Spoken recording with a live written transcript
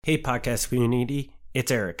Hey podcast community, it's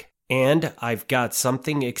Eric, and I've got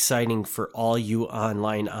something exciting for all you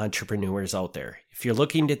online entrepreneurs out there. If you're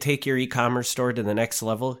looking to take your e-commerce store to the next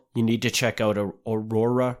level, you need to check out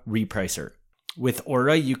Aurora Repricer. With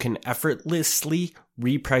Aura, you can effortlessly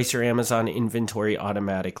reprice your Amazon inventory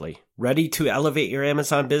automatically. Ready to elevate your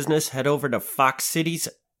Amazon business? Head over to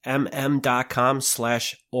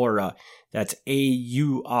foxcitiesmm.com/Aura. That's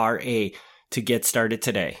AURA to get started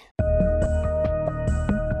today.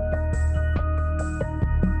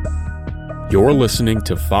 You're listening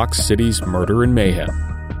to Fox Cities Murder and Mayhem,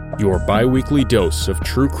 your bi-weekly dose of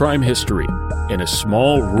true crime history in a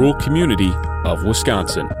small rural community of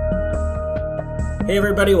Wisconsin. Hey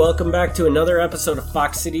everybody, welcome back to another episode of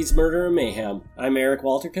Fox Cities Murder and Mayhem. I'm Eric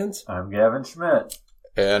Walterkins. I'm Gavin Schmidt.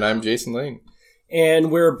 And I'm Jason Lane.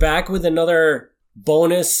 And we're back with another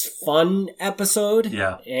bonus fun episode.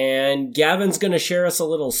 Yeah. And Gavin's going to share us a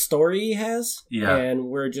little story he has. Yeah. And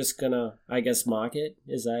we're just going to, I guess, mock it.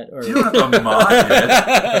 Is that? Or... You don't have to mock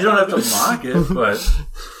it. You don't have to mock it, but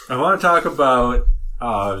I want to talk about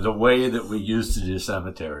the way that we used to do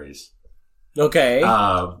cemeteries. Okay.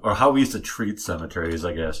 Or how we used to treat cemeteries,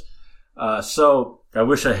 I guess. So I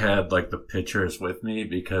wish I had like the pictures with me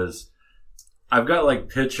because I've got like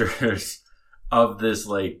pictures of this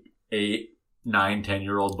like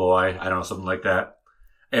 9-10-year-old boy, I don't know, something like that.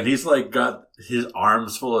 And he's like got his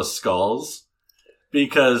arms full of skulls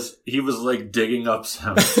because he was like digging up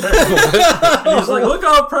cemeteries. And he's like, look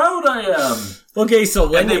how proud I am. Okay, so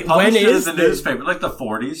when they published it is in the newspaper, like the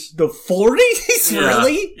 40s. The 40s? Yeah,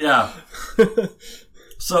 really? Yeah.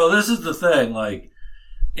 So this is the thing, like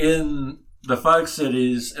in the Fox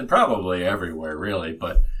Cities, and probably everywhere really,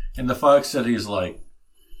 but in the Fox Cities, like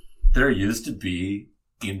there used to be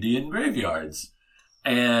Indian graveyards,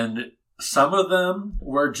 and some of them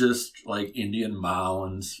were just like Indian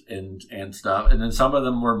mounds and stuff, and then some of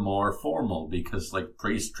them were more formal because like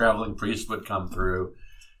traveling priests would come through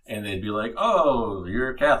and they'd be like, oh,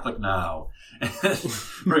 you're a Catholic now.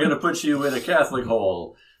 We're going to put you in a Catholic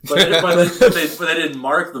hole. But they didn't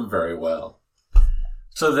mark them very well.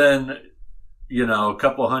 So then, you know, a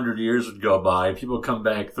couple hundred years would go by, people come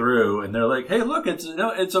back through, and they're like, hey, look, it's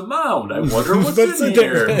a mound. I wonder what's in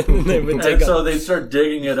here. And so they start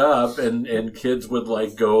digging it up, and kids would,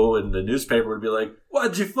 like, go, and the newspaper would be like,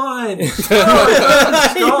 what'd you find? Oh, I found a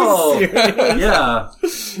skull. Yeah.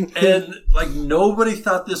 And, like, nobody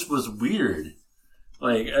thought this was weird.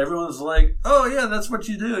 Like, everyone's like, oh, yeah, that's what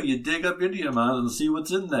you do. You dig up Indian mounds and see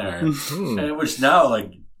what's in there. And which now,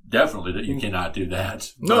 like, definitely that you cannot do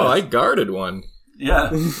that. No, I guarded one. Yeah.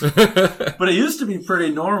 But it used to be pretty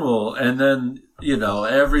normal. And then, you know,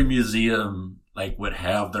 every museum like would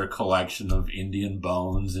have their collection of Indian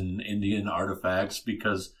bones and Indian artifacts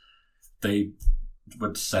because they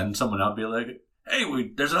would send someone out and be like, hey,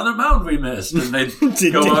 there's another mound we missed. And they'd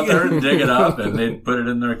go out there and dig it up and they'd put it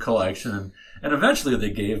in their collection. And eventually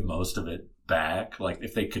they gave most of it back. Like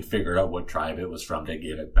if they could figure out what tribe it was from, they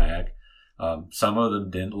gave it back. Some of them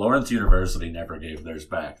didn't. Lawrence University never gave theirs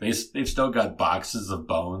back. They've still got boxes of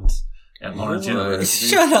bones at Lawrence University.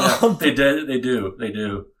 Shut up. They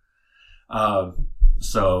do.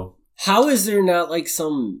 So how is there not like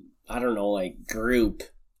some, I don't know, like group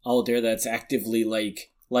out there that's actively like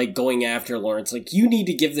going after Lawrence? Like, you need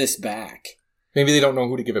to give this back. Maybe they don't know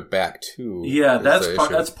who to give it back to. Yeah,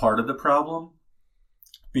 that's part of the problem.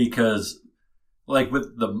 Because like with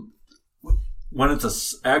when it's an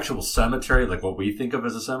actual cemetery, like what we think of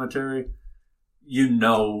as a cemetery, you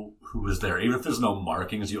know who was there. Even if there's no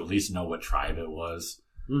markings, you at least know what tribe it was.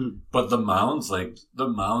 Mm-hmm. But the mounds are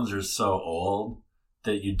so old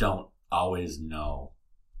that you don't always know.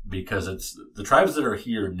 Because it's the tribes that are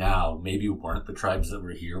here now maybe weren't the tribes that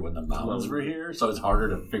were here when the mounds were here. So it's harder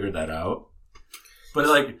to figure that out.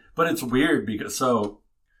 But it's weird because for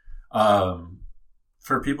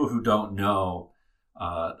people who don't know,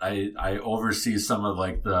 I oversee some of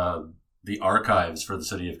like the archives for the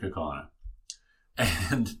city of Kaukauna,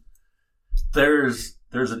 and there's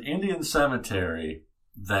an Indian cemetery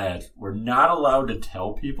that we're not allowed to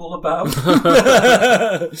tell people about.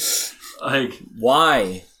 Like,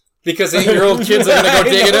 why? Because 8-year-old kids are going to go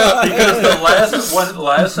dig it up. Because the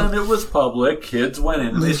last time it was public, kids went in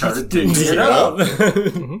and they started digging it up.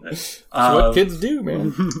 That's what kids do,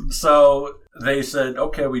 man. So they said,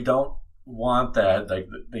 okay, we don't want that. Like,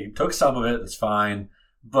 they took some of it, it's fine,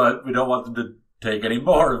 but we don't want them to take any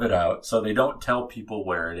more of it out. So they don't tell people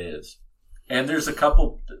where it is. And there's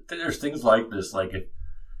things like this, like if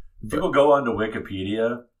people go onto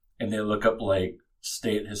Wikipedia and they look up like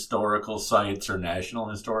state historical sites or national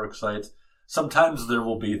historic sites, sometimes there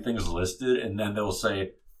will be things listed and then they'll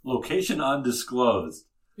say location undisclosed.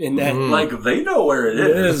 And then, like, they know where it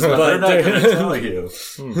is, but they're not going to tell you.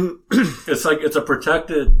 It's like it's a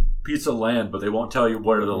protected piece of land, but they won't tell you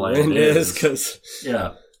where the land is.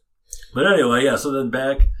 Yeah. But anyway, yeah. So then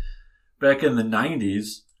back in the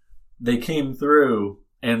 90s, they came through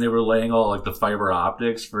and they were laying all like the fiber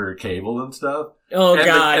optics for cable and stuff. Oh, and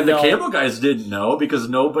God! The cable guys didn't know because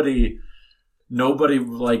nobody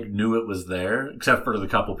like knew it was there except for the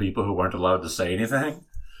couple people who weren't allowed to say anything.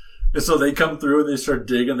 And so they come through and they start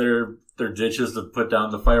digging their ditches to put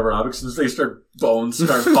down the fiber optics, and bones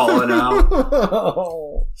start falling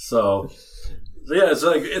out. So yeah, it's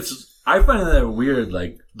like I find that weird,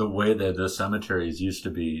 like the way that the cemeteries used to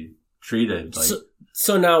be treated. Like,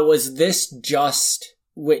 so now was this just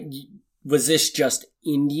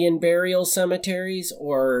Indian burial cemeteries,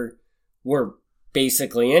 or were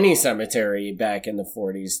basically any cemetery back in the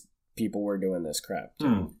 40s people were doing this crap?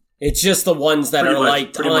 It's just the ones that are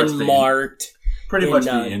like unmarked. Pretty much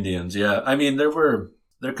the Indians, yeah. I mean, there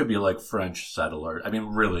could be like French settlers. I mean,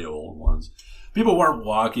 really old ones. People weren't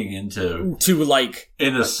walking into a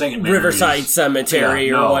St. Mary's Riverside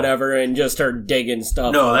Cemetery or whatever and just start digging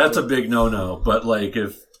stuff. No, that's a big no-no. But like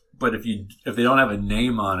if they don't have a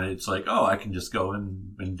name on it, it's like, oh, I can just go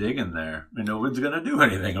and dig in there, and no one's gonna do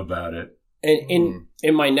anything about it. And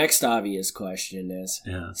my next obvious question is,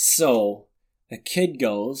 so a kid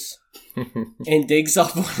goes and digs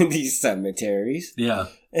up one of these cemeteries. Yeah.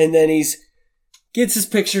 And then gets his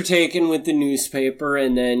picture taken with the newspaper,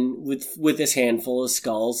 and then with his handful of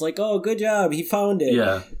skulls, like, oh, good job, he found it.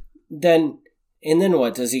 Yeah. Then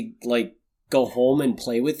what? Does he, like, go home and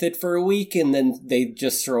play with it for a week, and then they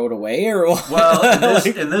just throw it away, or what? Well,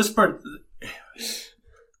 in this part,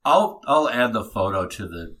 I'll add the photo to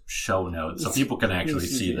the show notes so people can actually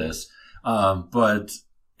see this. But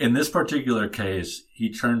in this particular case,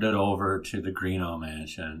 he turned it over to the Greeno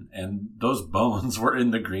Mansion, and those bones were in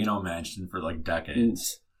the Greeno Mansion for like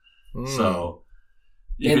decades. So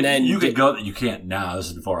you could go. You can't now. This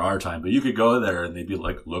is before our time, but you could go there, and they'd be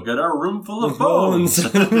like, "Look at our room full of bones."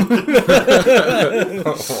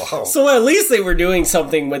 Wow. So at least they were doing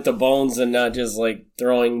something with the bones and not just like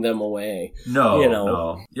throwing them away.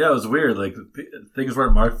 No. Yeah, it was weird. Like things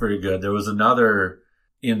weren't marked very good. There was another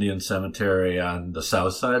Indian cemetery on the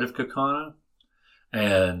south side of Kaukauna,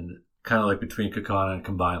 and kind of like between Kaukauna and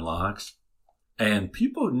Combined Locks, and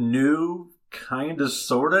people knew kind of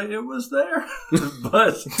sort of it was there.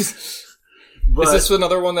 but is this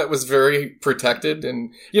another one that was very protected?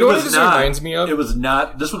 And you know what this reminds me of? It was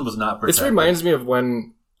not. This one was not protected. This reminds me of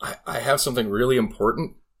when I have something really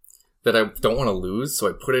important that I don't want to lose, so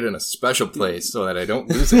I put it in a special place so that I don't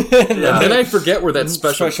lose it. And then I forget where that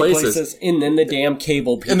special place is. And then the damn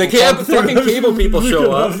cable people. And the fucking cable people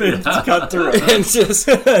show up. And cut through. And just...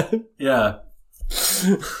 Yeah.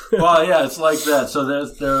 Well, yeah, it's like that. So there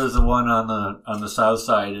was the one on the south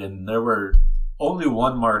side, and there were only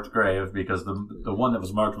one marked grave because the one that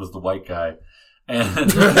was marked was the white guy. And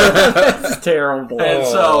that's terrible. And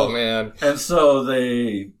so, man. And so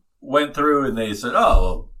they went through and they said,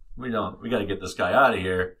 "Oh, well, we got to get this guy out of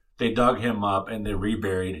here." They dug him up and they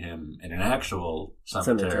reburied him in an actual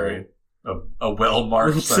cemetery. A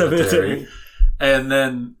well-marked cemetery. And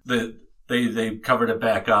then they covered it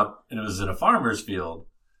back up, and it was in a farmer's field.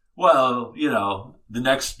 Well, the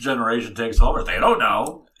next generation takes over. They don't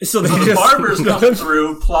know. So the farmers come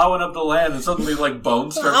through, plowing up the land, and suddenly, like,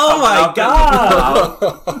 bones start coming up.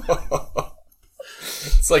 Oh, my God!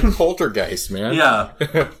 It's like Poltergeist, man. Yeah.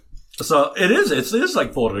 So it is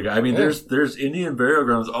like Poltergeist. I mean, there's Indian burial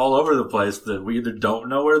grounds all over the place that we either don't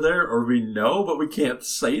know are there or we know, but we can't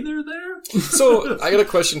say they're there. So I got a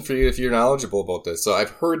question for you if you're knowledgeable about this. So I've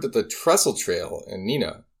heard that the Trestle Trail in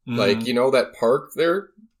Neenah, like, that park there,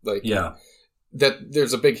 like, that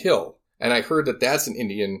there's a big hill. And I heard that that's an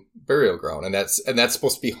Indian burial ground, and that's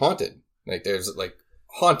supposed to be haunted. Like, there's like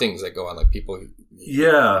hauntings that go on, like people.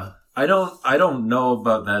 Yeah. I don't know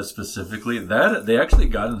about that specifically. That they actually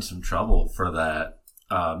got in some trouble for that.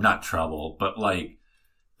 Not trouble, but like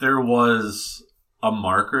there was a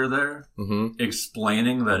marker there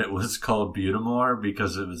explaining that it was called Butamore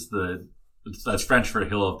because it was that's French for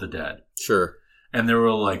Hill of the Dead. Sure. And there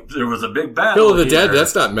was a big battle. Hill of the Dead.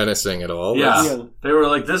 That's not menacing at all. Yeah. They were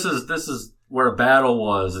like, this is where a battle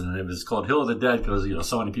was, and it was called Hill of the Dead because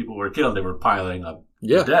so many people were killed. They were piling up.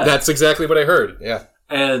 Yeah, dead. That's exactly what I heard. Yeah.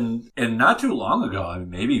 And not too long ago, I mean,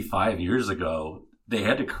 maybe 5 years ago, they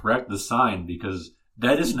had to correct the sign because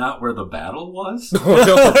that is not where the battle was.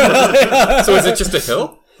 So is it just a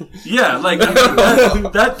hill? Yeah, like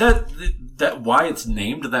that why it's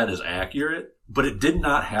named that is accurate, but it did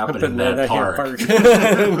not happen in that park.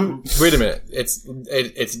 Wait a minute, it's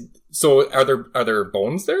So are there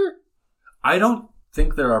bones there? I don't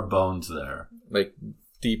think there are bones there. Like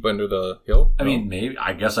deep under the hill? I mean, maybe.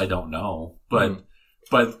 I guess I don't know, but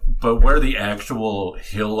where the actual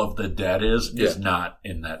Hill of the Dead is not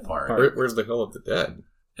in that park. Where's the Hill of the Dead?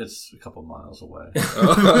 It's a couple miles away.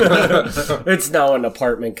 It's now an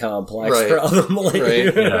apartment complex, probably.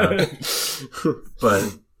 Right. Yeah.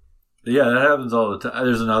 But yeah, that happens all the time.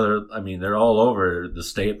 There's another. I mean, they're all over the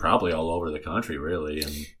state, probably all over the country, really.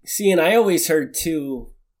 And see, and I always heard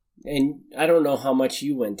too, and I don't know how much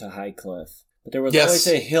you went to High Cliff. But there was always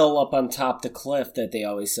a hill up on top the cliff that they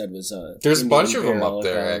always said was a... There's Indian a bunch of them up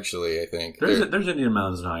there, actually, I think. There's Indian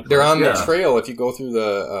mountains in High Cliff. They're on the trail if you go through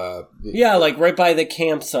the... yeah, like right by the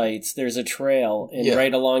campsites, there's a trail. And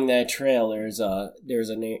right along that trail, there's a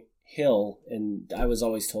hill. And I was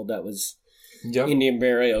always told that was Indian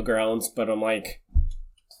burial grounds. But I'm like...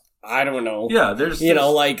 I don't know. Yeah, there's...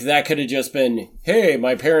 like that could have just been, hey,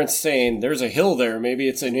 my parents saying there's a hill there. Maybe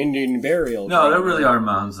it's an Indian burial. No, there really are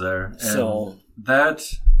mounds there. And so... That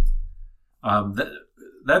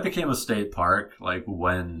became a state park, like,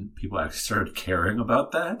 when people actually started caring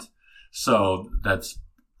about that. So that's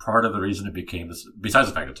part of the reason it became... Besides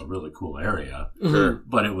the fact it's a really cool area. Mm-hmm.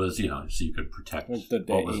 But it was, so you could protect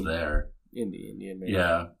what was there. In the Indian maybe.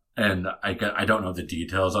 Yeah. And I don't know the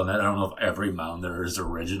details on that. I don't know if every mound there is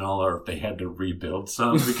original or if they had to rebuild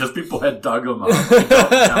some because people had dug them up. I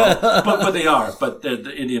don't know. But they are. But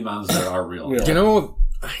the Indian mounds there are real. Yeah.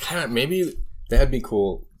 Maybe that'd be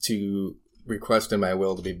cool to request in my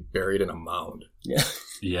will to be buried in a mound. Yeah.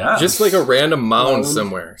 Yeah. Just like a random mound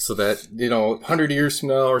somewhere so that, 100 years from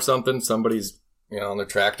now or something, somebody's on their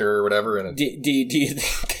tractor or whatever. And do you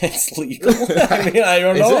think that's legal? I mean, I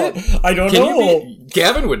don't know. I don't know.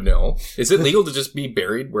 Gavin would know. Is it legal to just be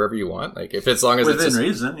buried wherever you want? Like, if as long as within it's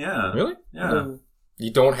reason, yeah. Really? Yeah.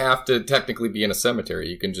 You don't have to technically be in a cemetery.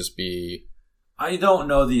 You can just be... I don't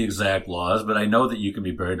know the exact laws, but I know that you can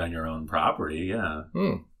be buried on your own property, yeah.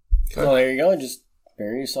 Okay. Well, there you go. Just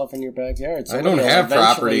bury yourself in your backyard. I don't have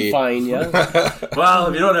property. Fine, yeah. Well,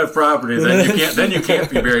 if you don't have property, then you can't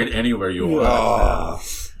be buried anywhere you want. Oh.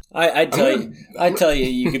 I tell you,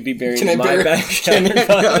 you could be buried in my backyard.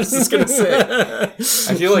 I was just gonna say. I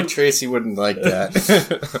feel like Tracy wouldn't like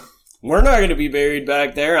that. We're not going to be buried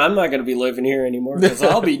back there. I'm not going to be living here anymore because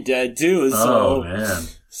I'll be dead too. So. Oh man.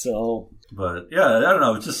 So. But yeah, I don't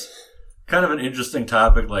know. It's just kind of an interesting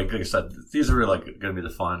topic. Like I said, these are really going to be the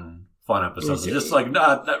fun episodes. Just like we're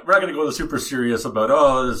not going to go super serious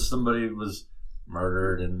about somebody was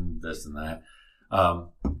murdered and this and that.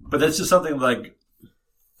 But that's just something like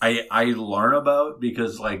I learn about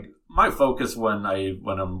because like my focus when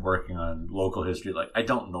I'm working on local history, like I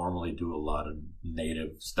don't normally do a lot of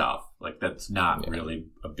native stuff. Like that's not really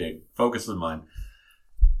a big focus of mine.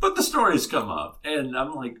 But the stories come up and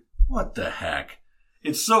I'm like, what the heck?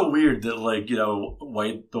 It's so weird that like, the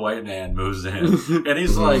white man moves in and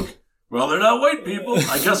he's like, well, they're not white people.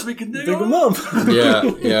 I guess we can dig them up.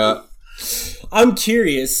 Yeah. I'm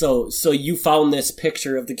curious. So you found this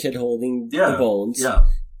picture of the kid holding the bones. Yeah.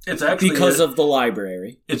 It's actually because of the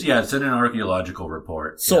library. It's in an archaeological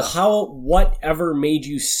report. So whatever made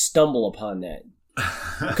you stumble upon that?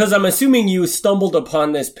 Because I'm assuming you stumbled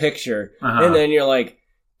upon this picture and then you're like,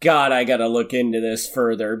 God, I gotta look into this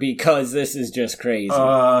further because this is just crazy. Okay,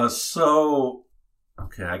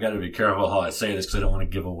 I gotta be careful how I say this because I don't want to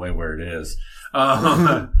give away where it is.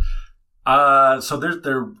 So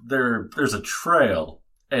there's a trail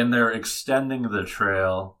and they're extending the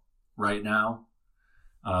trail right now.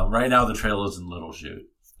 Right now the trail is in Little Chute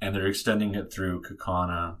and they're extending it through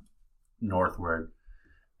Kaukauna northward.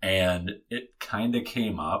 And it kind of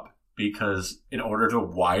came up because in order to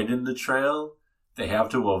widen the trail, they have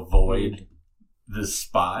to avoid this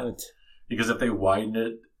spot. Because if they widen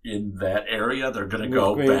it in that area, they're going to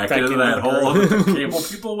go back into that hole that the cable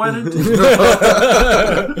people went into.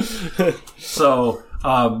 So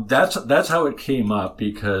that's how it came up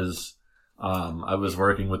because I was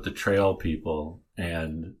working with the trail people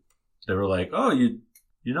and they were like, oh, you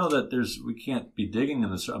know that we can't be digging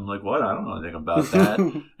in this. I'm like, what? I don't know anything about that.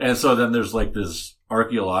 And so then there's like this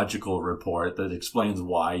archaeological report that explains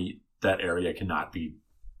why that area cannot be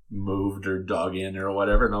moved or dug in or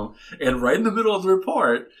whatever. No. And right in the middle of the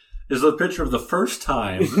report is a picture of the first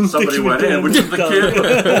time somebody went in, which is the kid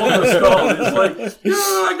holding the skull. And he's like, yeah,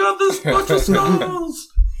 I got this bunch of skulls.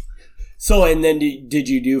 So, and then did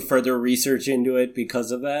you do further research into it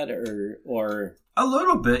because of that or? A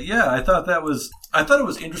little bit, yeah. I thought it was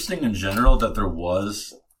interesting in general that there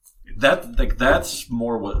was that, like, that's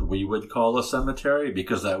more what we would call a cemetery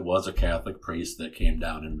because that was a Catholic priest that came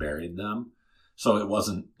down and buried them. So it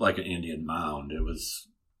wasn't like an Indian mound. It was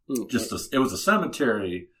It was a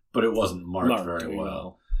cemetery, but it wasn't marked very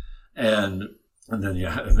well. And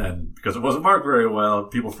then because it wasn't marked very well,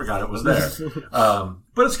 people forgot it was there.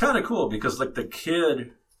 But it's kind of cool because like the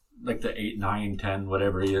kid, like the 8, 9, 10,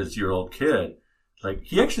 whatever he is, year old kid, like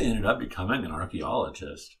he actually ended up becoming an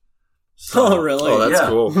archaeologist. So, oh, really? Oh, that's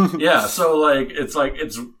cool. Yeah. So like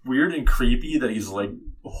it's weird and creepy that he's like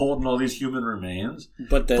holding all these human remains.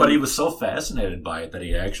 But he was so fascinated by it that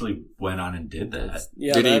he actually went on and did that.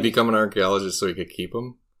 Yeah, did he become an archaeologist so he could keep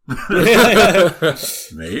them?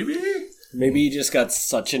 Maybe. Maybe he just got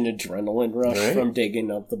such an adrenaline rush from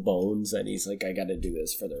digging up the bones that he's like, I got to do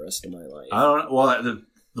this for the rest of my life. I don't know. Well,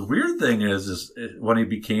 the weird thing is when he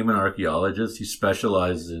became an archaeologist, he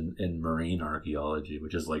specialized in marine archaeology,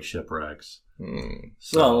 which is like shipwrecks.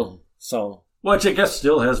 So, which I guess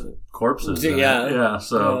still has corpses. Yeah.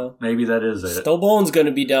 So maybe that is it. Still bones going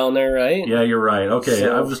to be down there, right? Yeah, you're right. Okay,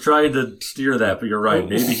 I was trying to steer that, but you're right.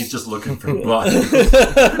 Maybe he's just looking for bodies.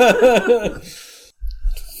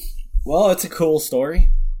 Well, it's a cool story.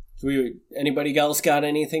 Anybody else got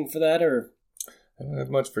anything for that, or? I don't have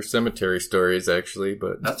much for cemetery stories, actually,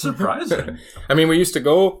 but... That's surprising. I mean, we used to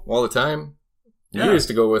go all the time. Yeah. You used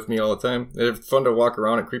to go with me all the time. It's fun to walk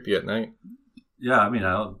around and creepy at night. Yeah, I mean,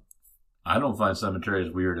 I don't find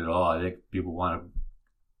cemeteries weird at all. I think people want to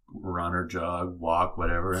run or jog, walk,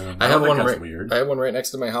 whatever. I have one weird. I have one right next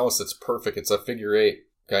to my house that's perfect. It's a figure 8,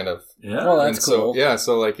 kind of. Yeah. Oh, that's cool.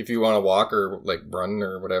 So like if you want to walk or like run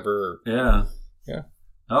or whatever. Yeah. Yeah.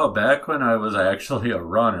 Oh, back when I was actually a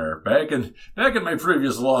runner, back in my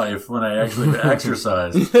previous life when I actually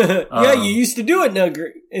exercised. Yeah, you used to do it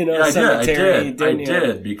in a cemetery. I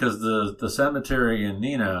did because the cemetery in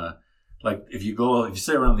Neenah, like if you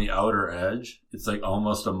stay around the outer edge, it's like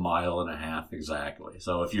almost 1.5 miles exactly.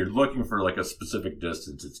 So if you're looking for like a specific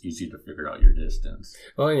distance, it's easy to figure out your distance.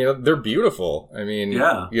 Well, they're beautiful. I mean,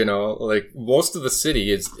 like most of the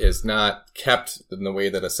city is not kept in the way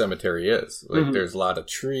that a cemetery is. Like there's a lot of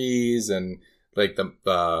trees and like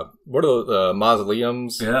what are the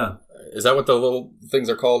mausoleums? Yeah. Is that what the little things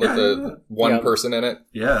are called with the one person in it?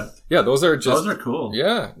 Yeah. Yeah, those are cool.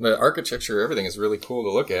 Yeah. The architecture, everything is really cool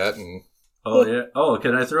to look at. And oh, yeah. Oh,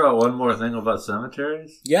 can I throw out one more thing about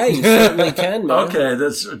cemeteries? Yeah, you certainly can, man. Okay,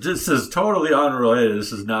 this is totally unrelated.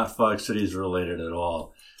 This is not Fox Cities related at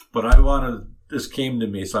all. But this came to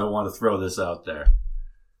me, so I want to throw this out there.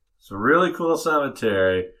 It's a really cool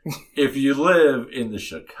cemetery if you live in the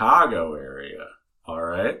Chicago area, all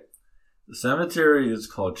right? The cemetery is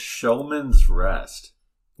called Showman's Rest.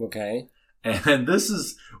 Okay. And this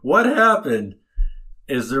is what happened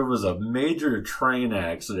is there was a major train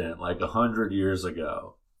accident like 100 years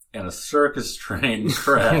ago, and a circus train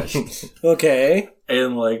crashed. Okay.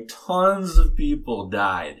 And like tons of people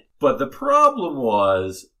died. But the problem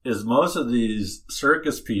is most of these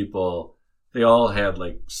circus people, they all had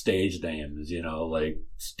like stage names, like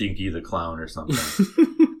Stinky the Clown or something.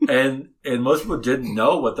 And most people didn't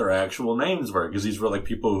know what their actual names were because these were like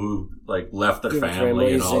people who like left their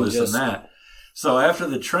family and all this and that. So after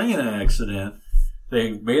the train accident,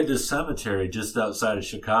 they made this cemetery just outside of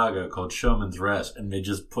Chicago called Showman's Rest, and they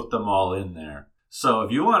just put them all in there. So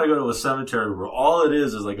if you want to go to a cemetery where all it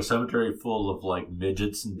is like a cemetery full of like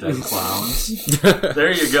midgets and dead clowns,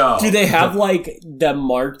 there you go. Do they have like them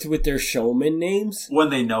marked with their showman names? When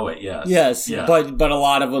they know it, yes. Yes, yeah. But a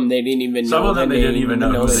lot of them they didn't even know. Some of them they didn't even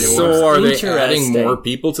know who they were. So are they adding more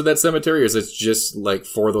people to that cemetery, or is it just like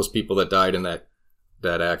for those people that died in that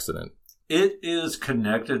accident? It is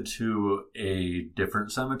connected to a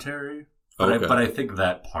different cemetery, but I think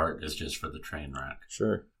that part is just for the train wreck.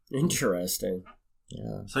 Sure. Interesting.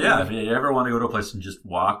 Yeah. So yeah, if you ever want to go to a place and just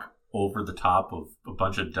walk over the top of a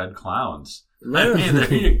bunch of dead clowns, I mean,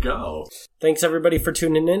 there you go. Thanks everybody for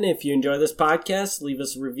tuning in. If you enjoy this podcast, leave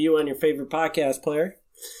us a review on your favorite podcast player,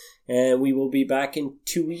 and we will be back in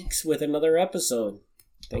 2 weeks with another episode.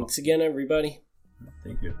 Thanks again, everybody.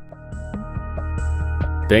 Thank you.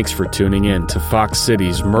 Thanks for tuning in to Fox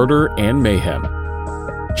Cities Murder and Mayhem.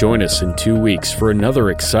 Join us in 2 weeks for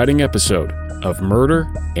another exciting episode of Murder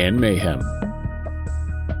and Mayhem.